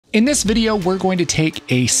In this video, we're going to take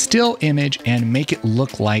a still image and make it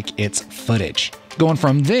look like it's footage. Going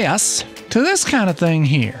from this to this kind of thing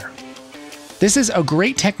here. This is a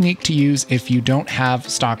great technique to use if you don't have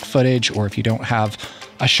stock footage or if you don't have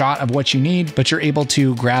a shot of what you need, but you're able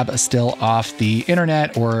to grab a still off the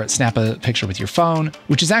internet or snap a picture with your phone,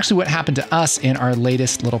 which is actually what happened to us in our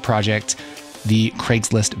latest little project, the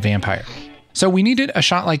Craigslist Vampire. So we needed a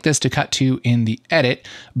shot like this to cut to in the edit,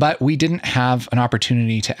 but we didn't have an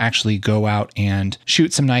opportunity to actually go out and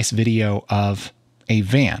shoot some nice video of a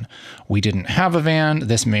van. We didn't have a van.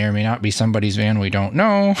 This may or may not be somebody's van. We don't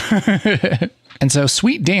know. And so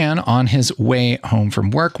Sweet Dan, on his way home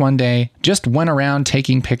from work one day, just went around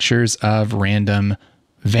taking pictures of random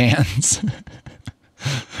vans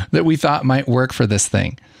that we thought might work for this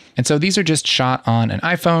thing. And so these are just shot on an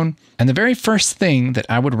iPhone. And the very first thing that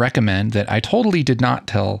I would recommend that I totally did not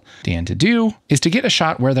tell Dan to do is to get a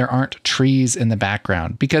shot where there aren't trees in the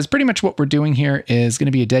background, because pretty much what we're doing here is going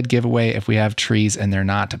to be a dead giveaway if we have trees and they're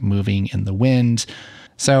not moving in the wind.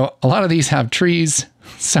 So a lot of these have trees,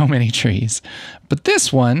 so many trees. But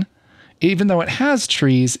this one, even though it has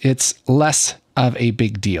trees, it's less of a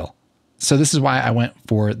big deal. So this is why I went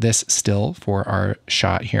for this still for our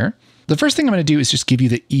shot here. The first thing I'm going to do is just give you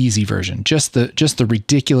the easy version, just the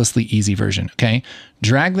ridiculously easy version, okay?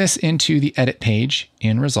 Drag this into the edit page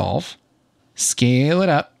in Resolve, scale it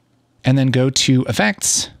up, and then go to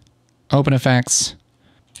Effects, Open Effects.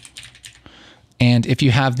 And if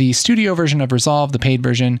you have the studio version of Resolve, the paid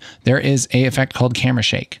version, there is an effect called Camera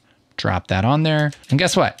Shake. Drop that on there. And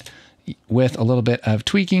guess what? With a little bit of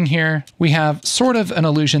tweaking here, we have sort of an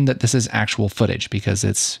illusion that this is actual footage because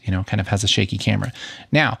it's, kind of has a shaky camera.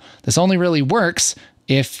 Now, this only really works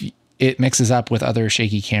if it mixes up with other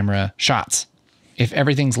shaky camera shots. If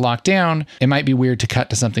everything's locked down, it might be weird to cut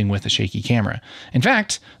to something with a shaky camera. In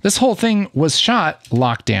fact, this whole thing was shot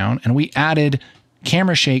locked down, and we added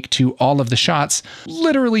camera shake to all of the shots,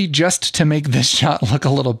 literally just to make this shot look a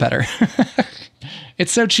little better.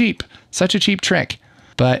 It's so cheap, such a cheap trick.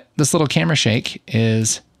 But this little camera shake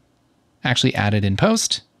is actually added in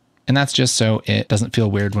post. And that's just so it doesn't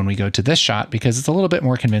feel weird when we go to this shot, because it's a little bit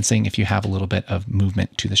more convincing if you have a little bit of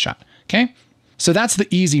movement to the shot. Okay. So that's the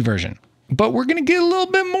easy version, but we're going to get a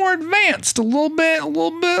little bit more advanced, we're going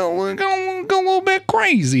to go a little bit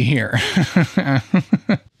crazy here.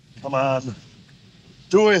 Come on,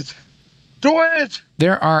 do it. Do it!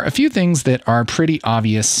 There are a few things that are pretty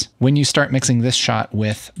obvious when you start mixing this shot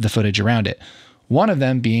with the footage around it. One of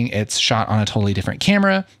them being it's shot on a totally different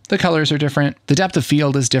camera. The colors are different. The depth of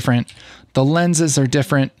field is different. The lenses are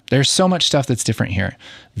different. There's so much stuff that's different here.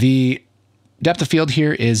 The depth of field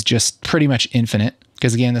here is just pretty much infinite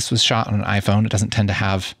because, again, this was shot on an iPhone. It doesn't tend to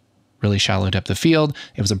have really shallow depth of field.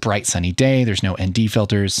 It was a bright sunny day. There's no ND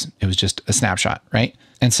filters. It was just a snapshot, right?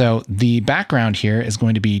 And so the background here is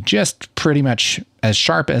going to be just pretty much as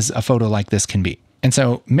sharp as a photo like this can be. And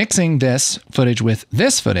so mixing this footage with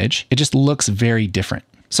this footage, it just looks very different.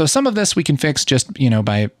 So some of this we can fix just,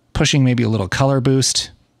 by pushing maybe a little color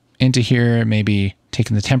boost into here, maybe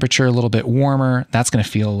taking the temperature a little bit warmer. That's going to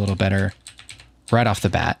feel a little better right off the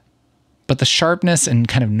bat. But the sharpness and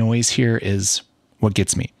kind of noise here is what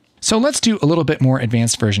gets me. So let's do a little bit more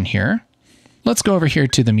advanced version here. Let's go over here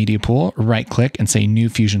to the media pool, right click and say new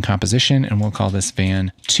fusion composition. And we'll call this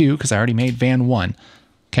van 2 because I already made van 1.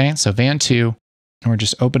 Okay, so van 2. And we're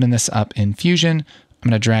just opening this up in Fusion. I'm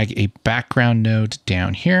going to drag a background node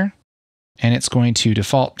down here, and it's going to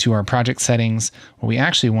default to our project settings. What we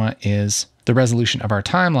actually want is the resolution of our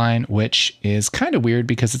timeline, which is kind of weird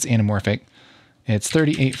because it's anamorphic. It's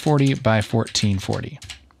 3840 by 1440.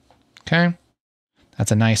 Okay.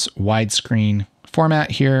 That's a nice widescreen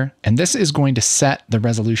format here. And this is going to set the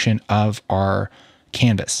resolution of our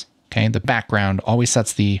canvas. Okay. The background always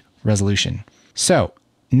sets the resolution. So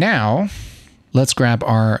now, let's grab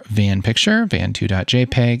our van picture,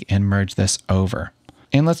 van2.jpg, and merge this over.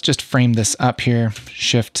 And let's just frame this up here.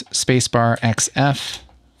 Shift spacebar XF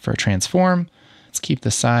for transform. Let's keep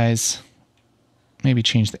the size, maybe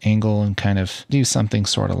change the angle and kind of do something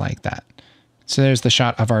sort of like that. So there's the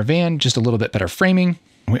shot of our van, just a little bit better framing.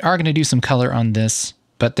 We are going to do some color on this,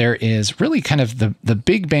 but there is really kind of the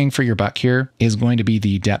big bang for your buck here is going to be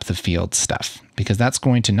the depth of field stuff, because that's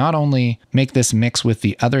going to not only make this mix with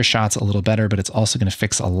the other shots a little better, but it's also going to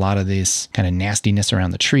fix a lot of this kind of nastiness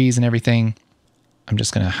around the trees and everything. I'm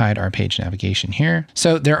just going to hide our page navigation here.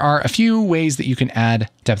 So there are a few ways that you can add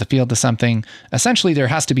depth of field to something. Essentially, there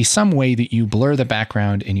has to be some way that you blur the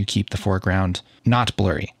background and you keep the foreground not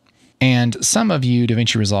blurry. And some of you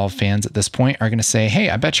DaVinci Resolve fans at this point are going to say, hey,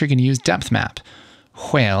 I bet you're going to use depth map.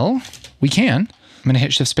 Well, we can. I'm going to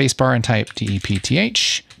hit Shift Spacebar and type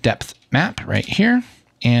DEPTH. depth map right here.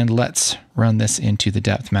 And let's run this into the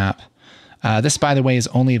depth map. This, by the way, is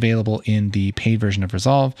only available in the paid version of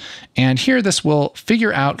Resolve. And here, this will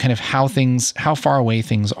figure out kind of how far away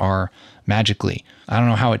things are magically. I don't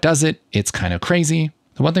know how it does it. It's kind of crazy.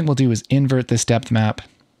 The one thing we'll do is invert this depth map.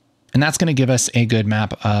 And that's going to give us a good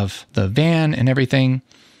map of the van and everything.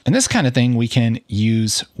 And this kind of thing we can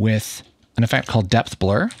use with an effect called depth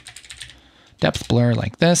blur. Depth blur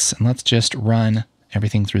like this. And let's just run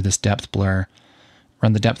everything through this depth blur.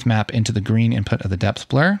 Run the depth map into the green input of the depth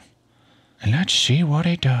blur. And let's see what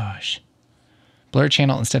it does. Blur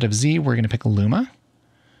channel instead of Z, we're going to pick Luma.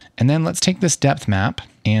 And then let's take this depth map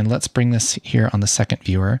and let's bring this here on the second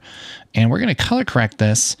viewer. And we're going to color correct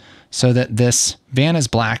this so that this van is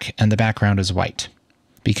black and the background is white.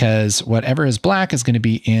 Because whatever is black is going to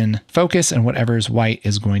be in focus and whatever is white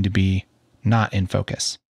is going to be not in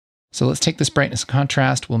focus. So let's take this brightness and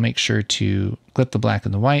contrast. We'll make sure to clip the black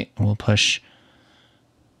and the white, and we'll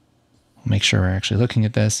make sure we're actually looking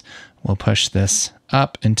at this. We'll push this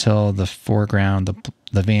up until the foreground,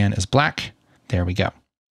 the van is black. There we go.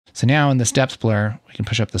 So now in this depth blur, we can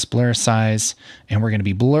push up this blur size, and we're going to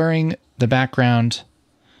be blurring the background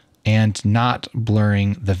and not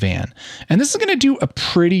blurring the van. And this is going to do a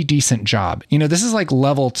pretty decent job. You know, this is like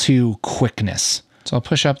level 2 quickness. So I'll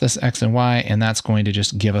push up this X and Y, and that's going to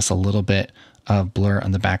just give us a little bit of blur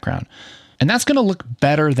on the background. And that's going to look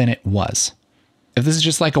better than it was. If this is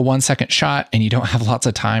just like a 1 second shot and you don't have lots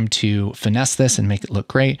of time to finesse this and make it look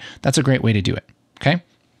great, that's a great way to do it, okay?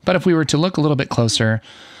 But if we were to look a little bit closer,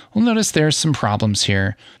 we'll notice there's some problems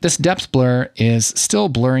here. This depth blur is still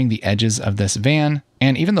blurring the edges of this van,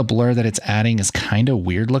 and even the blur that it's adding is kind of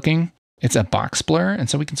weird looking. It's a box blur, and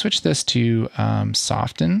so we can switch this to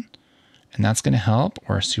soften, and that's going to help,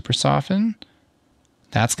 or super soften.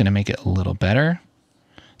 That's going to make it a little better.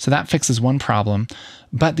 So that fixes one problem,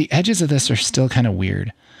 but the edges of this are still kind of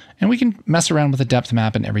weird. And we can mess around with the depth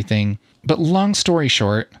map and everything. But long story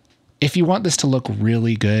short, if you want this to look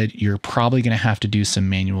really good, you're probably going to have to do some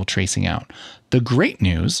manual tracing out. The great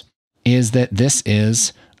news is that this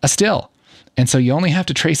is a still. And so you only have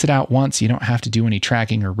to trace it out once. You don't have to do any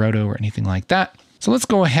tracking or roto or anything like that. So let's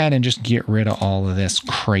go ahead and just get rid of all of this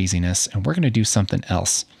craziness, and we're going to do something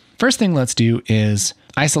else. First thing let's do is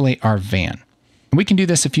isolate our van. We can do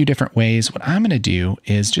this a few different ways. What I'm going to do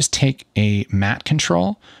is just take a matte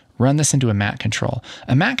control, run this into a matte control.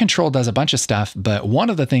 A matte control does a bunch of stuff, but one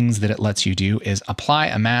of the things that it lets you do is apply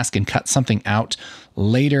a mask and cut something out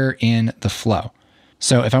later in the flow.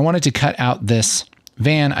 So if I wanted to cut out this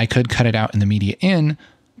van, I could cut it out in the media in,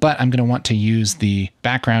 but I'm going to want to use the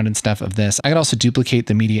background and stuff of this. I could also duplicate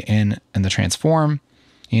the media in and the transform.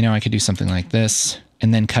 You know, I could do something like this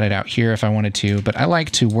and then cut it out here if I wanted to, but I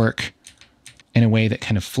like to work in a way that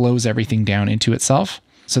kind of flows everything down into itself.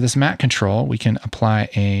 So this matte control, we can apply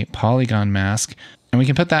a polygon mask, and we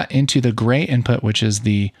can put that into the gray input, which is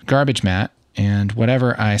the garbage matte. And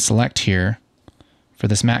whatever I select here for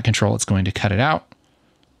this matte control, it's going to cut it out.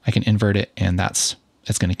 I can invert it, and it's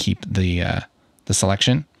going to keep the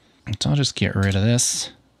selection. So I'll just get rid of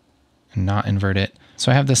this and not invert it. So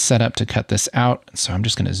I have this set up to cut this out. So I'm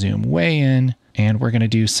just going to zoom way in, and we're going to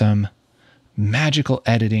do some magical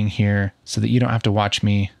editing here so that you don't have to watch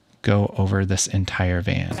me go over this entire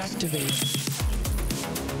van.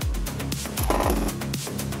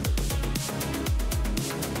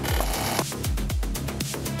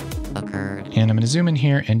 And I'm going to zoom in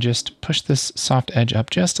here and just push this soft edge up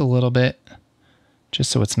just a little bit,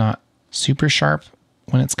 just so it's not super sharp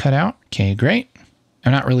when it's cut out. Okay, great.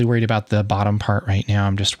 I'm not really worried about the bottom part right now.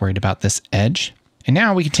 I'm just worried about this edge. And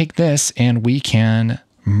now we can take this and we can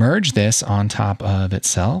merge this on top of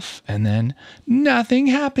itself, and then nothing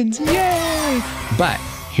happens. Yay! But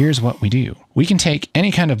here's what we do. We can take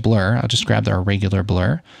any kind of blur. I'll just grab our regular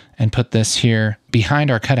blur and put this here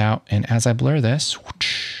behind our cutout. And as I blur this,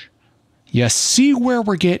 whoosh, you see where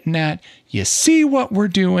we're getting at? You see what we're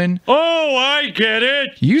doing? Oh, I get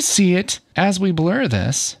it. You see it. As we blur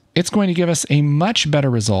this, it's going to give us a much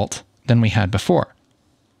better result than we had before.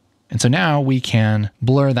 And so now we can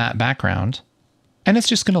blur that background, and it's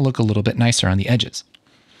just going to look a little bit nicer on the edges.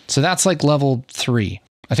 So that's like level 3.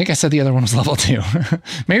 I think I said the other one was level 2.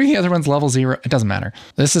 Maybe the other one's level 0. It doesn't matter.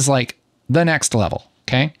 This is like the next level,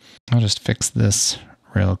 okay? I'll just fix this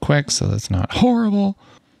real quick so that's not horrible.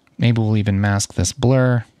 Maybe we'll even mask this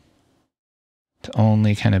blur to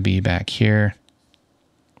only kind of be back here.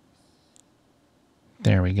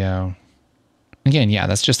 There we go. Again, yeah,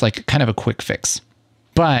 that's just like kind of a quick fix.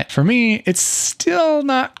 But for me, it's still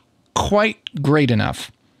not quite great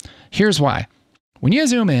enough. Here's why. When you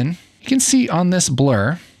zoom in, you can see on this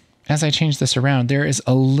blur, as I change this around, there is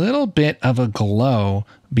a little bit of a glow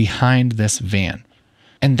behind this van.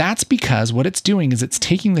 And that's because what it's doing is it's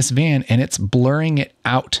taking this van and it's blurring it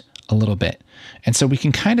out a little bit. And so we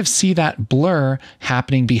can kind of see that blur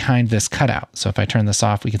happening behind this cutout. So if I turn this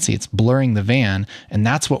off, we can see it's blurring the van. And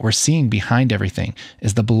that's what we're seeing behind everything,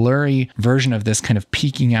 is the blurry version of this kind of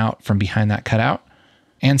peeking out from behind that cutout.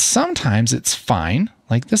 And sometimes it's fine.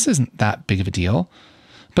 Like, this isn't that big of a deal,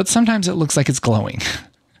 but sometimes it looks like it's glowing.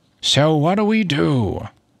 So what do?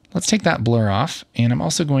 Let's take that blur off. And I'm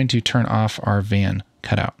also going to turn off our van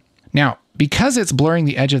cutout. Now, because it's blurring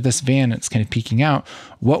the edge of this van and it's kind of peeking out,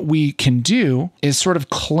 what we can do is sort of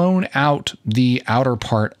clone out the outer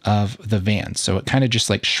part of the van. So it kind of just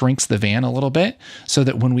like shrinks the van a little bit so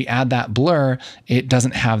that when we add that blur, it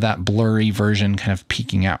doesn't have that blurry version kind of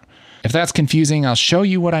peeking out. If that's confusing, I'll show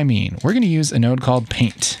you what I mean. We're going to use a node called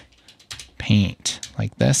Paint. Paint,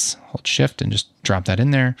 like this. Hold Shift and just drop that in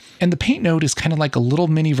there. And the Paint node is kind of like a little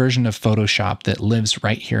mini version of Photoshop that lives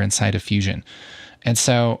right here inside of Fusion. And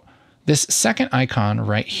so this second icon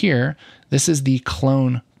right here, this is the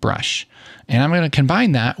clone brush. And I'm going to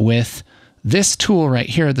combine that with this tool right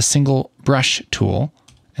here, the single brush tool.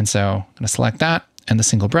 And so I'm going to select that and the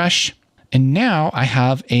single brush. And now I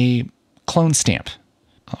have a clone stamp.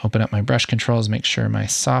 I'll open up my brush controls, make sure my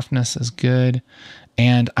softness is good.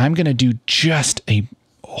 And I'm going to do just a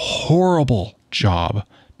horrible job,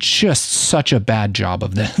 just such a bad job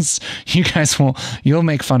of this. You guys you'll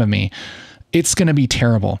make fun of me. It's going to be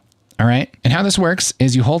terrible. All right. And how this works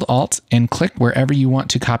is you hold Alt and click wherever you want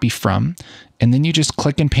to copy from, and then you just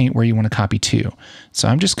click and paint where you want to copy to. So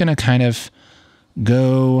I'm just going to kind of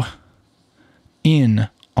go in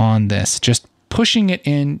on this, just pushing it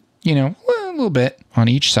in, you know, a little bit on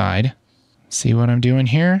each side. See what I'm doing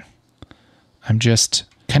here? I'm just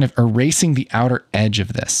kind of erasing the outer edge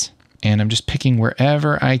of this, and I'm just picking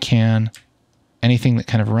wherever I can. Anything that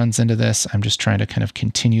kind of runs into this, I'm just trying to kind of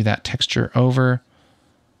continue that texture over.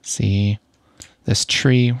 See this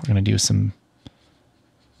tree, we're going to do some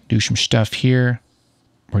stuff here.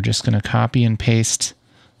 We're just going to copy and paste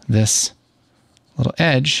this little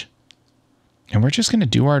edge, and we're just going to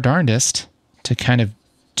do our darndest to kind of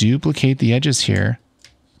duplicate the edges here.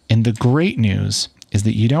 And the great news is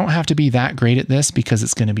that you don't have to be that great at this because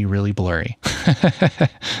it's going to be really blurry.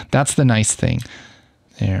 That's the nice thing.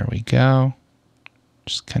 There we go.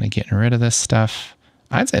 Just kind of getting rid of this stuff.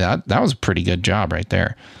 I'd say that was a pretty good job right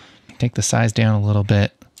there. Take the size down a little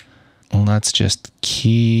bit. Let's just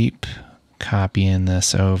keep copying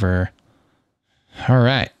this over. All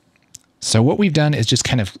right. So what we've done is just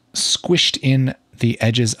kind of squished in the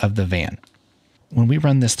edges of the van. When we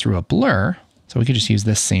run this through a blur, so we could just use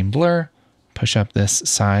this same blur, push up this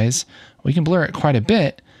size. We can blur it quite a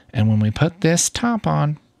bit. And when we put this top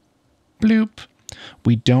on, bloop,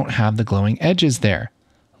 we don't have the glowing edges there.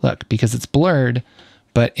 Look, because it's blurred,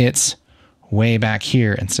 but it's way back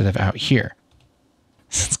here instead of out here.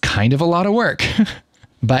 It's kind of a lot of work,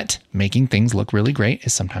 but making things look really great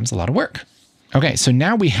is sometimes a lot of work. Okay, so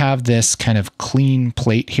now we have this kind of clean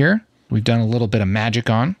plate here. We've done a little bit of magic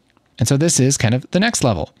on. And so this is kind of the next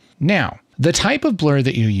level. Now, the type of blur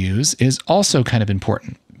that you use is also kind of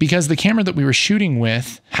important because the camera that we were shooting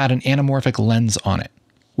with had an anamorphic lens on it,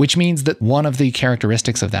 which means that one of the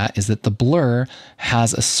characteristics of that is that the blur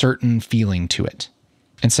has a certain feeling to it.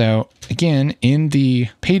 And so again, in the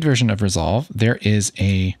paid version of Resolve, there is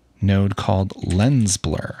a node called Lens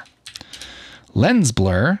Blur. Lens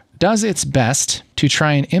Blur does its best to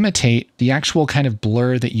try and imitate the actual kind of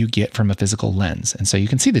blur that you get from a physical lens. And so you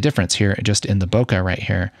can see the difference here just in the bokeh right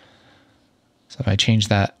here. So if I change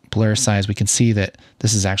that blur size, we can see that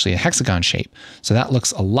this is actually a hexagon shape. So that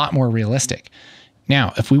looks a lot more realistic.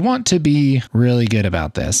 Now, if we want to be really good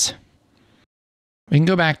about this, we can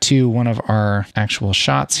go back to one of our actual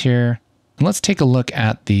shots here. And let's take a look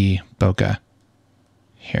at the bokeh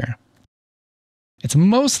here. It's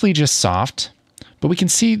mostly just soft, but we can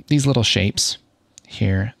see these little shapes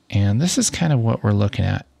here. And this is kind of what we're looking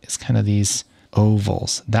at. It's kind of these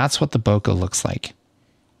ovals. That's what the bokeh looks like.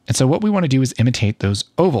 And so what we want to do is imitate those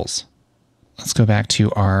ovals. Let's go back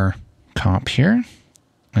to our comp here.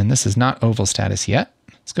 And this is not oval status yet.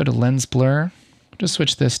 Let's go to Lens Blur. Just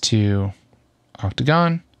switch this to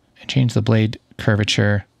octagon and change the blade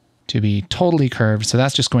curvature to be totally curved. So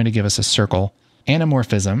that's just going to give us a circle.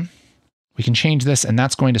 Anamorphism. We can change this and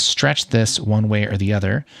that's going to stretch this one way or the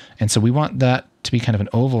other. And so we want that to be kind of an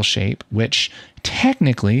oval shape, which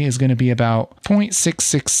technically is going to be about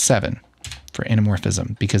 0.667 for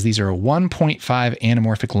anamorphism because these are a 1.5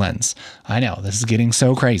 anamorphic lens. I know this is getting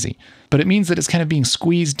so crazy, but it means that it's kind of being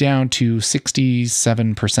squeezed down to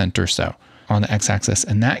 67% or so. on the x-axis,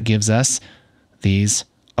 and that gives us these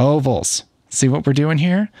ovals. See what we're doing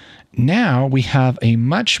here? Now we have a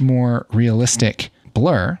much more realistic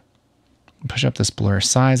blur. Push up this blur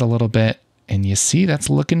size a little bit, and you see that's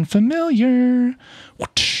looking familiar.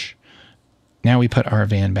 Now we put our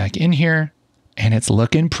van back in here, and it's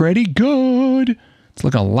looking pretty good. It's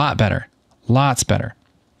looking a lot better, lots better.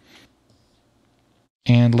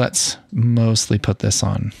 And let's mostly put this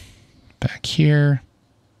on back here.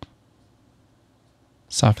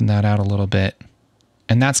 Soften that out a little bit.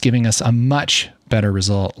 And that's giving us a much better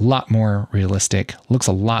result, a lot more realistic, looks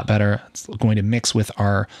a lot better. It's going to mix with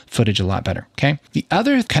our footage a lot better, okay? The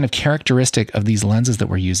other kind of characteristic of these lenses that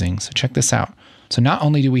we're using, so check this out. So not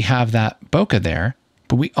only do we have that bokeh there,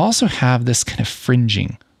 but we also have this kind of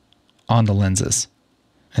fringing on the lenses.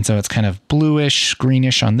 And so it's kind of bluish,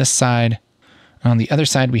 greenish on this side. And on the other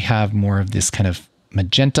side, we have more of this kind of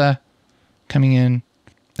magenta coming in.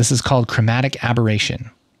 This is called chromatic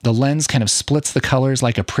aberration. The lens kind of splits the colors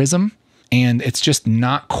like a prism, and it's just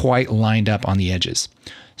not quite lined up on the edges.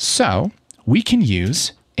 So we can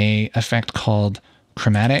use an effect called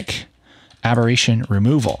chromatic aberration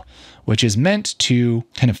removal, which is meant to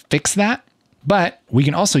kind of fix that, but we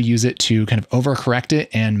can also use it to kind of overcorrect it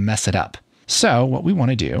and mess it up. So what we want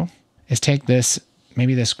to do is take this,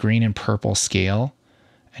 maybe this green and purple scale,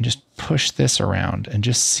 and just push this around and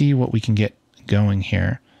just see what we can get going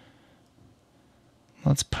here.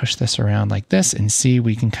 Let's push this around like this and see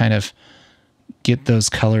we can kind of get those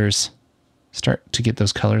colors, start to get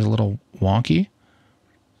those colors a little wonky.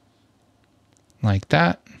 Like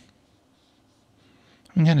that.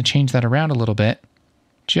 I'm going to change that around a little bit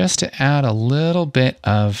just to add a little bit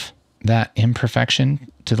of that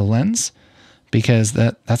imperfection to the lens, because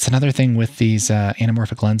that's another thing with these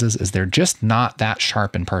anamorphic lenses is they're just not that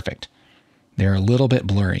sharp and perfect. They're a little bit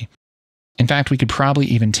blurry. In fact, we could probably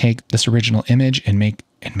even take this original image and make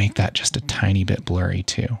that just a tiny bit blurry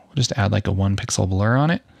too. We'll just add like a 1 pixel blur on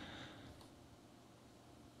it.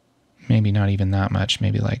 Maybe not even that much,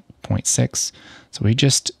 maybe like 0.6. So we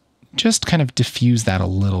just kind of diffuse that a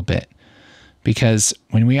little bit, because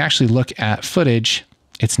when we actually look at footage,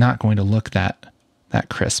 it's not going to look that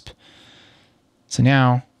crisp. So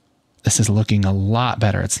now this is looking a lot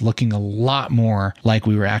better. It's looking a lot more like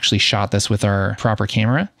we were actually shot this with our proper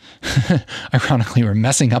camera. Ironically, we're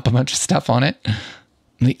messing up a bunch of stuff on it.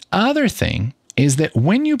 The other thing is that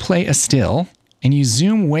when you play a still and you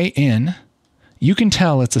zoom way in, you can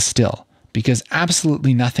tell it's a still because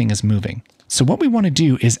absolutely nothing is moving. So what we want to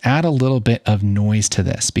do is add a little bit of noise to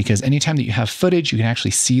this, because anytime that you have footage, you can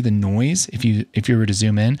actually see the noise if you were to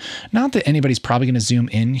zoom in. Not that anybody's probably going to zoom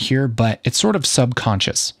in here, but it's sort of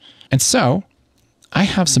subconscious. And so I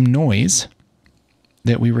have some noise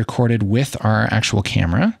that we recorded with our actual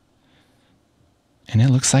camera, and it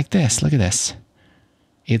looks like this. Look at this.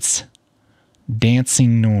 It's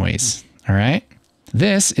dancing noise. All right.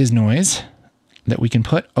 This is noise that we can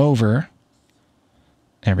put over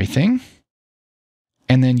everything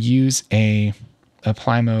and then use a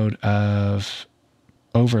apply mode of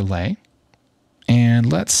overlay.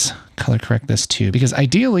 And let's color correct this too, because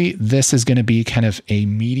ideally this is going to be kind of a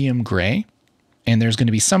medium gray, and there's going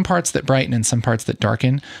to be some parts that brighten and some parts that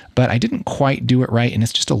darken, but I didn't quite do it right, and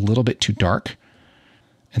it's just a little bit too dark.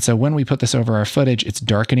 And so when we put this over our footage, it's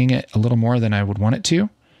darkening it a little more than I would want it to.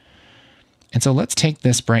 And so let's take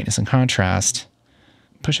this brightness and contrast,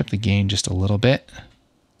 push up the gain just a little bit,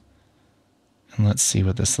 and let's see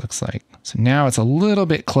what this looks like. So now it's a little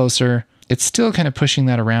bit closer. It's still kind of pushing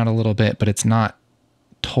that around a little bit, but it's not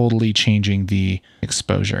totally changing the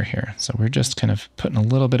exposure here. So we're just kind of putting a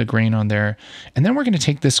little bit of grain on there. And then we're going to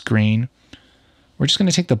take this grain, we're just going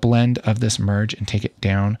to take the blend of this merge and take it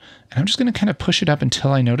down. And I'm just going to kind of push it up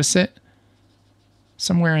until I notice it.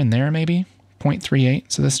 Somewhere in there, maybe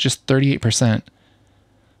 0.38. So this is just 38%.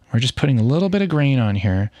 We're just putting a little bit of grain on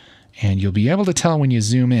here, and you'll be able to tell when you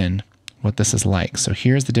zoom in what this is like. So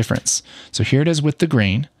here's the difference. So here it is with the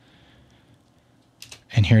grain,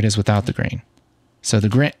 and here it is without the grain. So the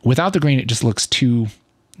grain, without the grain, it just looks too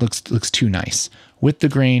nice. With the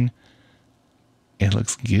grain, it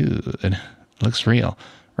looks good. It looks real,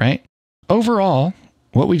 right? Overall,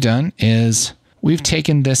 what we've done is we've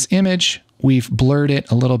taken this image, we've blurred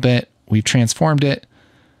it a little bit, we've transformed it,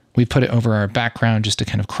 we put it over our background just to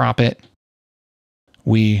kind of crop it.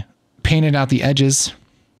 We painted out the edges,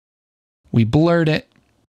 we blurred it,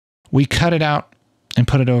 we cut it out and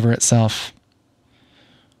put it over itself,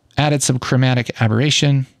 added some chromatic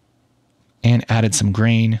aberration, and added some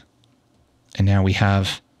grain. And now we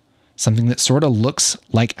have something that sort of looks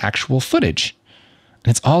like actual footage.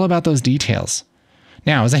 And it's all about those details.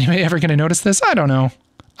 Now, is anybody ever going to notice this? I don't know.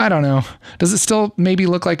 I don't know. Does it still maybe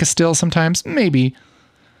look like a still sometimes? Maybe.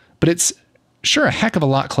 But it's sure a heck of a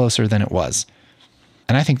lot closer than it was.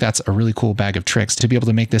 And I think that's a really cool bag of tricks to be able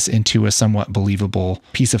to make this into a somewhat believable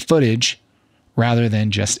piece of footage rather than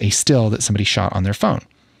just a still that somebody shot on their phone.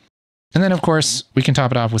 And then, of course, we can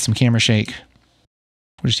top it off with some camera shake.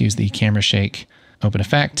 We'll just use the camera shake open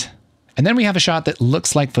effect. And then we have a shot that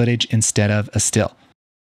looks like footage instead of a still.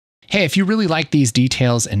 Hey, if you really like these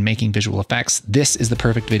details and making visual effects, this is the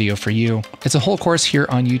perfect video for you. It's a whole course here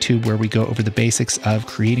on YouTube where we go over the basics of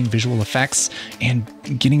creating visual effects and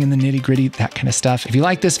getting in the nitty-gritty, that kind of stuff. If you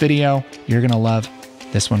like this video, you're gonna love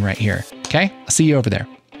this one right here. Okay, I'll see you over there.